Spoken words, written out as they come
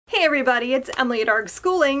Hey everybody, it's Emily at ARG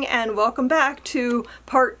Schooling and welcome back to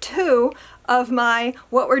part 2 of my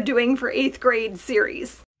What We're Doing for 8th Grade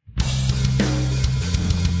series.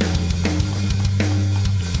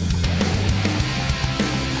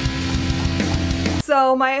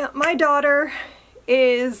 So my daughter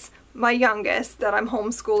is my youngest that I'm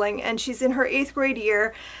homeschooling, and she's in her 8th grade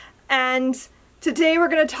year, and today we're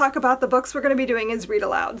going to talk about the books we're going to be doing as read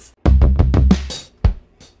alouds.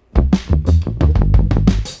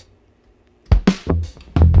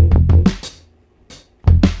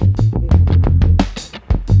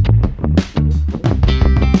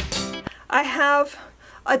 I have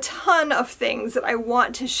a ton of things that I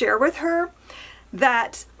want to share with her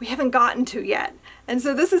that we haven't gotten to yet. And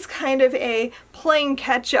so this is kind of a playing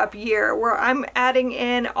catch-up year where I'm adding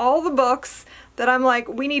in all the books that I'm like,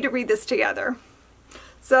 we need to read this together.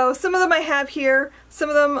 So some of them I have here, some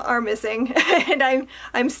of them are missing, and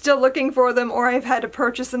I'm still looking for them, or I've had to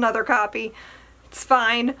purchase another copy. It's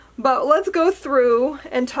fine, but let's go through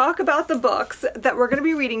and talk about the books that we're going to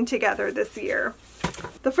be reading together this year.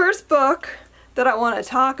 The first book that I want to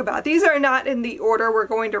talk about, these are not in the order we're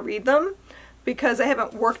going to read them because I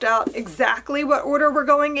haven't worked out exactly what order we're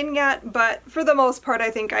going in yet, but for the most part I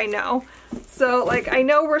think I know. So I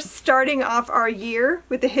know we're starting off our year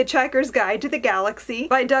with The Hitchhiker's Guide to the Galaxy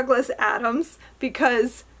by Douglas Adams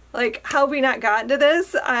because how have we not gotten to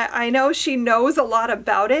this? I know she knows a lot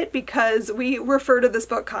about it because we refer to this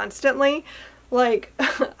book constantly.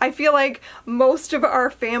 I feel like most of our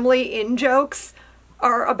family in-jokes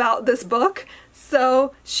are about this book,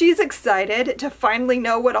 so she's excited to finally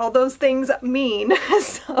know what all those things mean.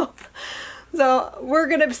 So we're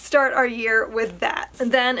gonna start our year with that.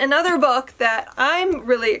 And then another book that I'm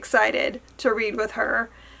really excited to read with her,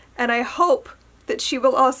 and I hope that she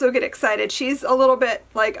will also get excited. She's a little bit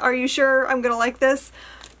like, are you sure I'm gonna like this?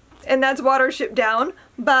 And that's Watership Down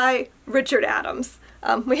by Richard Adams.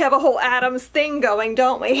 We have a whole Adams thing going,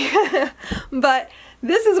 don't we? But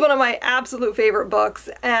this is one of my absolute favorite books,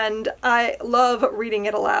 and I love reading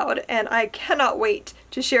it aloud, and I cannot wait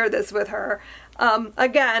to share this with her.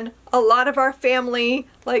 Again, a lot of our family,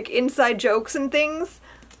 inside jokes and things,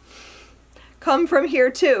 come from here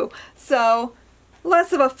too. So,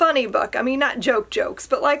 less of a funny book. I mean, not jokes,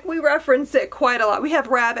 but we reference it quite a lot. We have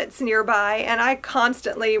rabbits nearby, and I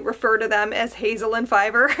constantly refer to them as Hazel and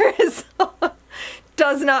Fiver. So,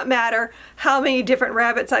 does not matter how many different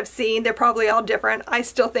rabbits I've seen, they're probably all different. I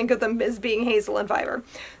still think of them as being Hazel and Fiver.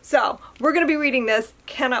 So we're going to be reading this.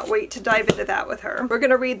 Cannot wait to dive into that with her. We're going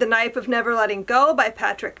to read The Knife of Never Letting Go by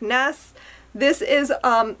Patrick Ness. This is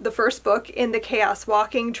the first book in the Chaos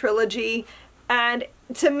Walking trilogy, and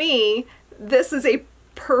to me this is a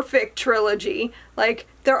perfect trilogy.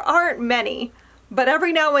 There aren't many, but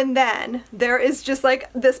every now and then there is just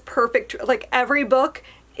this perfect, every book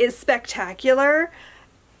is spectacular.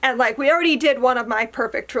 And we already did one of my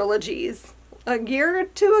perfect trilogies a year or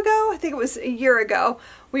two ago. I think it was a year ago.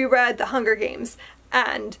 We read The Hunger Games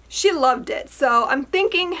and she loved it. So I'm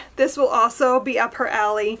thinking this will also be up her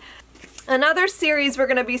alley. Another series we're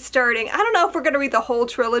going to be starting, I don't know if we're going to read the whole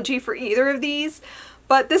trilogy for either of these,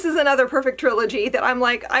 but this is another perfect trilogy that I'm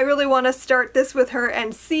I really want to start this with her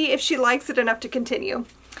and see if she likes it enough to continue.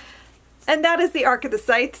 And that is the Arc of the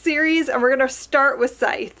Scythe series, and we're going to start with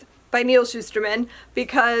Scythe by Neal Shusterman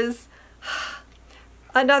because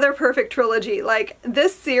another perfect trilogy.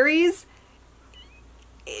 This series,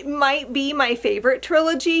 it might be my favorite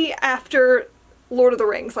trilogy after Lord of the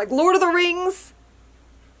Rings. Lord of the Rings,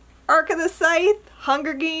 Arc of the Scythe,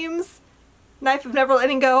 Hunger Games, Knife of Never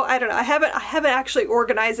Letting Go. I don't know. I haven't actually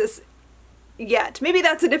organized this yet. Maybe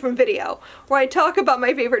that's a different video where I talk about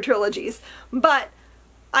my favorite trilogies, but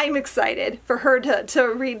I'm excited for her to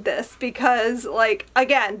read this because,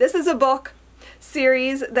 again, this is a book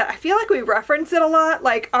series that I feel we reference it a lot.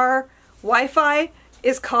 Our Wi-Fi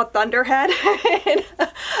is called Thunderhead,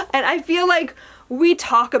 and I feel we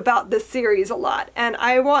talk about this series a lot, and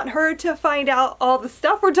I want her to find out all the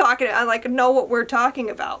stuff we're talking about, know what we're talking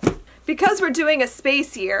about. Because we're doing a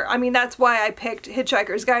space year, I mean, that's why I picked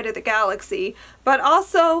Hitchhiker's Guide to the Galaxy, but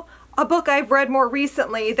also a book I've read more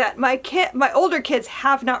recently that my older kids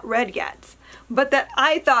have not read yet, but that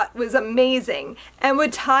I thought was amazing and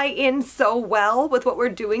would tie in so well with what we're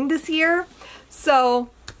doing this year. So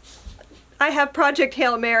I have Project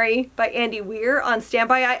Hail Mary by Andy Weir on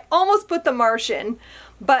standby. I almost put The Martian,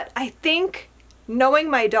 but I think, knowing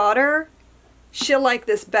my daughter, she'll like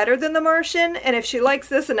this better than The Martian, and if she likes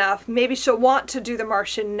this enough, maybe she'll want to do The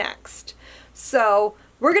Martian next. So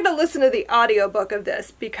we're going to listen to the audiobook of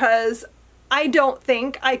this because I don't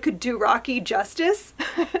think I could do Rocky justice.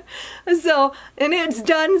 And it's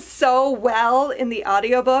done so well in the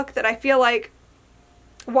audiobook that I feel like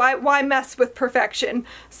why mess with perfection?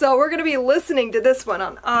 So we're going to be listening to this one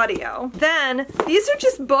on audio. Then these are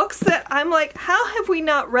just books that I'm like, how have we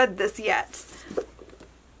not read this yet?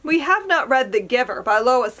 We have not read The Giver by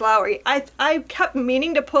Lois Lowry. I kept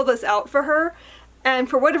meaning to pull this out for her, and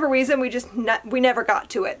for whatever reason we never got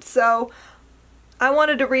to it. So I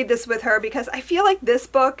wanted to read this with her because I feel like this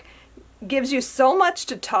book gives you so much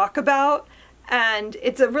to talk about, and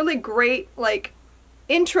it's a really great like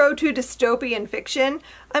intro to dystopian fiction.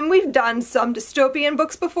 And we've done some dystopian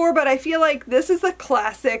books before, but I feel like this is a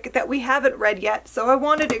classic that we haven't read yet, so I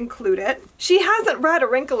wanted to include it. She hasn't read A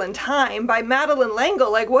Wrinkle in Time by Madeleine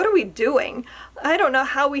L'Engle. Like, what are we doing? I don't know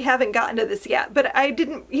how we haven't gotten to this yet, but I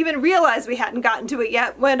didn't even realize we hadn't gotten to it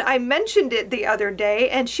yet when I mentioned it the other day,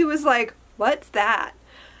 and she was like, what's that?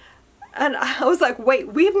 And I was like,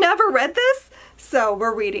 wait, we've never read this? So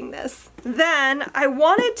we're reading this. Then I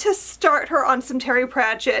wanted to start her on some Terry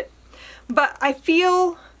Pratchett, but I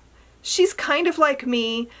feel she's kind of like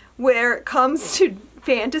me where it comes to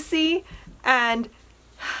fantasy, and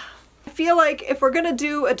I feel like if we're gonna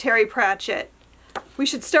do a Terry Pratchett, we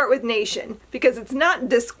should start with Nation, because it's not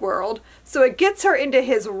Discworld, so it gets her into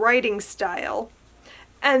his writing style.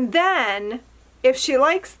 And then, if she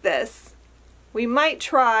likes this, we might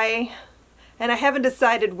try, and I haven't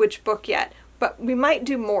decided which book yet, but we might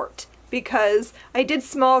do Mort, because I did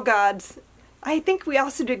Small Gods. I think we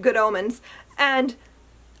also did Good Omens, and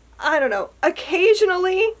I don't know,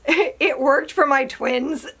 occasionally it worked for my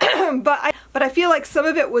twins, but I feel like some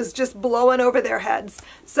of it was just blowing over their heads.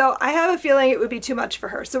 So I have a feeling it would be too much for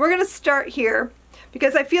her. So we're going to start here,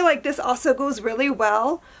 because I feel like this also goes really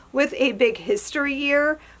well with a big history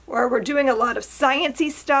year where we're doing a lot of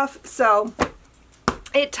sciencey stuff, so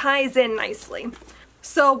it ties in nicely.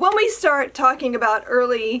 So when we start talking about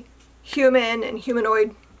early human and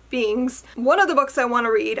humanoid beings, one of the books I want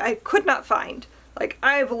to read I could not find. Like,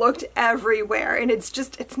 I've looked everywhere and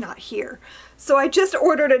it's not here. So I just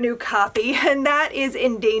ordered a new copy, and that is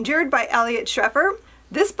Endangered by Elliot Schrefer.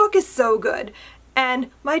 This book is so good, and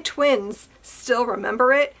my twins still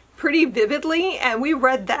remember it pretty vividly, and we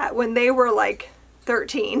read that when they were like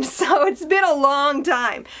 13, so it's been a long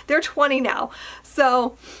time. They're 20 now.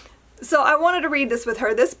 So I wanted to read this with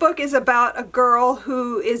her. This book is about a girl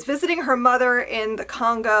who is visiting her mother in the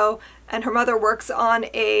Congo, and her mother works on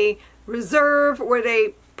a reserve where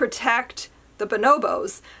they protect the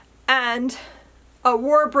bonobos, and a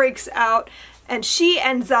war breaks out and she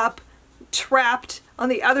ends up trapped on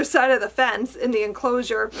the other side of the fence in the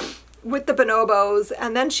enclosure with the bonobos,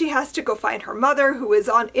 and then she has to go find her mother, who is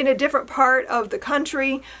in a different part of the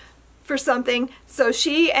country for something. So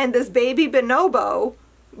she and this baby bonobo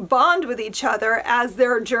bond with each other as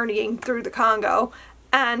they're journeying through the Congo,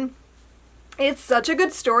 and it's such a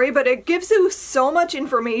good story, but it gives you so much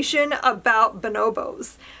information about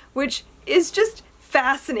bonobos, which is just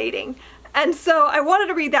fascinating. And so I wanted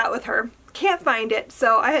to read that with her. Can't find it,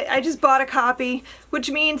 so I just bought a copy, which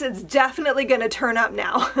means it's definitely going to turn up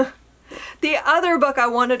now. The other book I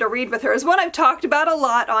wanted to read with her is one I've talked about a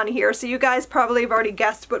lot on here, so you guys probably have already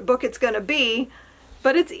guessed what book it's going to be,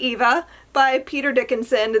 but it's Eva by Peter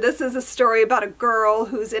Dickinson. This is a story about a girl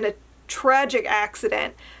who's in a tragic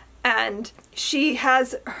accident, and she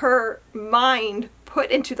has her mind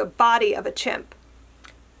put into the body of a chimp.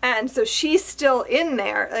 And so she's still in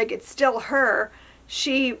there, like it's still her.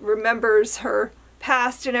 She remembers her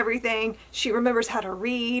past and everything. She remembers how to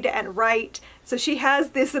read and write. So she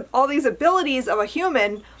has all these abilities of a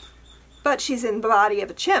human, but she's in the body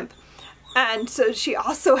of a chimp. And so she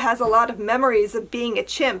also has a lot of memories of being a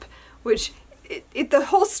chimp, which the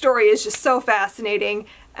whole story is just so fascinating.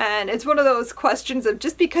 And it's one of those questions of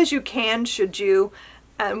just because you can, should you?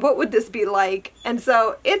 And what would this be like? And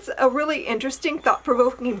so it's a really interesting,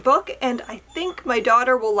 thought-provoking book, and I think my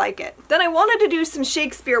daughter will like it. Then I wanted to do some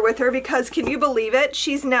Shakespeare with her because, can you believe it?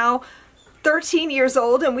 She's now 13 years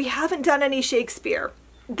old and we haven't done any Shakespeare.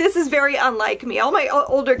 This is very unlike me. All my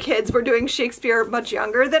older kids were doing Shakespeare much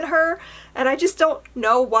younger than her, and I just don't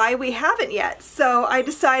know why we haven't yet. So I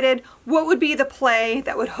decided what would be the play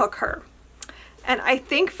that would hook her. And I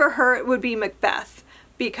think for her it would be Macbeth,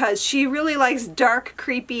 because she really likes dark,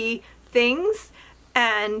 creepy things.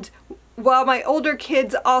 And while my older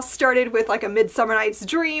kids all started with like A Midsummer Night's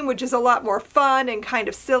Dream, which is a lot more fun and kind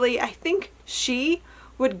of silly, I think she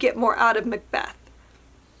would get more out of Macbeth,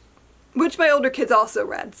 which my older kids also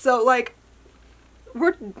read. So like,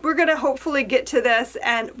 we're gonna hopefully get to this,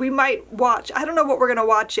 and we might watch, I don't know what we're gonna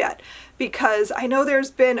watch yet, because I know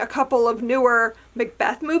there's been a couple of newer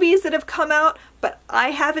Macbeth movies that have come out, but I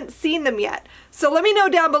haven't seen them yet. So let me know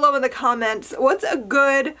down below in the comments, what's a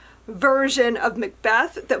good version of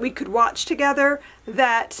Macbeth that we could watch together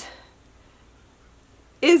that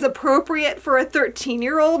is appropriate for a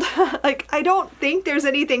 13-year-old. Like, I don't think there's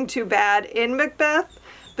anything too bad in Macbeth,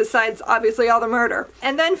 besides obviously all the murder.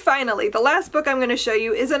 And then finally, the last book I'm going to show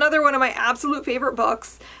you is another one of my absolute favorite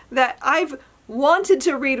books that I've wanted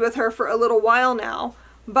to read with her for a little while now,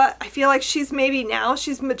 but I feel like she's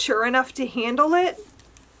mature enough to handle it.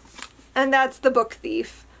 And that's The Book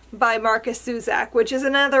Thief by Marcus Zusak, which is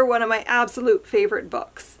another one of my absolute favorite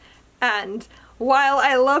books. And while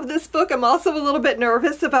I love this book, I'm also a little bit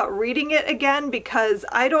nervous about reading it again, because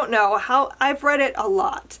I don't know how, I've read it a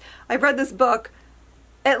lot. I've read this book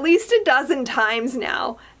at least a dozen times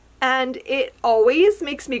now, and it always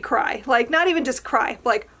makes me cry. Like, not even just cry,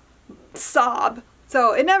 like sob.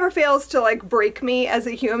 So it never fails to like break me as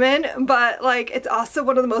a human, but like it's also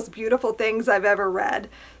one of the most beautiful things I've ever read.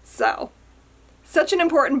 So, such an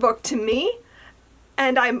important book to me,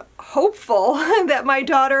 and I'm hopeful that my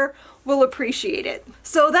daughter will appreciate it.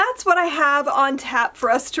 So that's what I have on tap for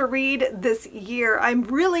us to read this year. I'm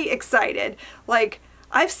really excited. Like,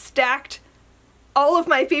 I've stacked all of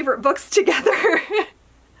my favorite books together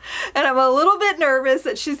and I'm a little bit nervous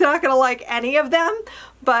that she's not gonna like any of them,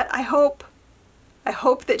 but I hope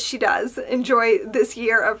that she does enjoy this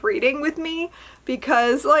year of reading with me,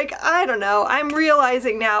 because like, I don't know, I'm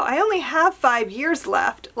realizing now I only have 5 years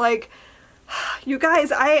left. Like, you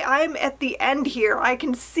guys, I'm at the end here. I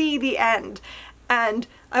can see the end, and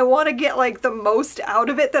I want to get like the most out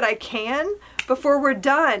of it that I can before we're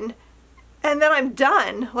done, and then I'm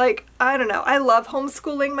done. Like, I don't know. I love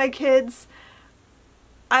homeschooling my kids.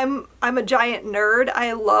 I'm a giant nerd.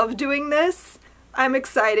 I love doing this. I'm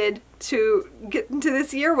excited to get into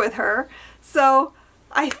this year with her. So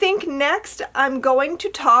I think next I'm going to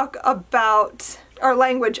talk about our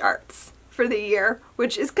language arts for the year,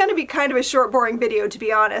 which is going to be kind of a short, boring video, to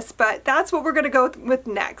be honest, but that's what we're going to go with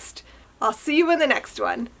next. I'll see you in the next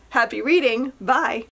one. Happy reading. Bye.